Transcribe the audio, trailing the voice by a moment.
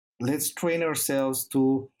let's train ourselves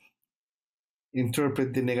to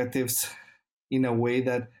interpret the negatives in a way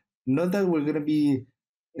that, not that we're going to be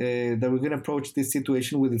that we're going to approach this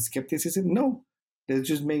situation with skepticism. No, let's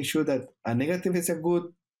just make sure that a negative is a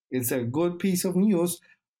good piece of news,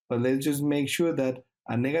 but let's just make sure that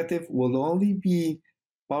a negative will only be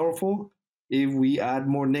powerful if we add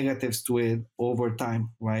more negatives to it over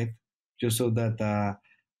time, right? Just so that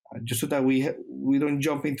we don't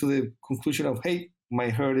jump into the conclusion of, hey, my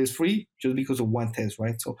herd is free just because of one test,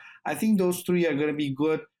 right? So I think those three are going to be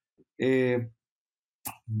good, uh,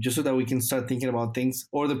 just so that we can start thinking about things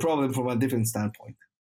or the problem from a different standpoint.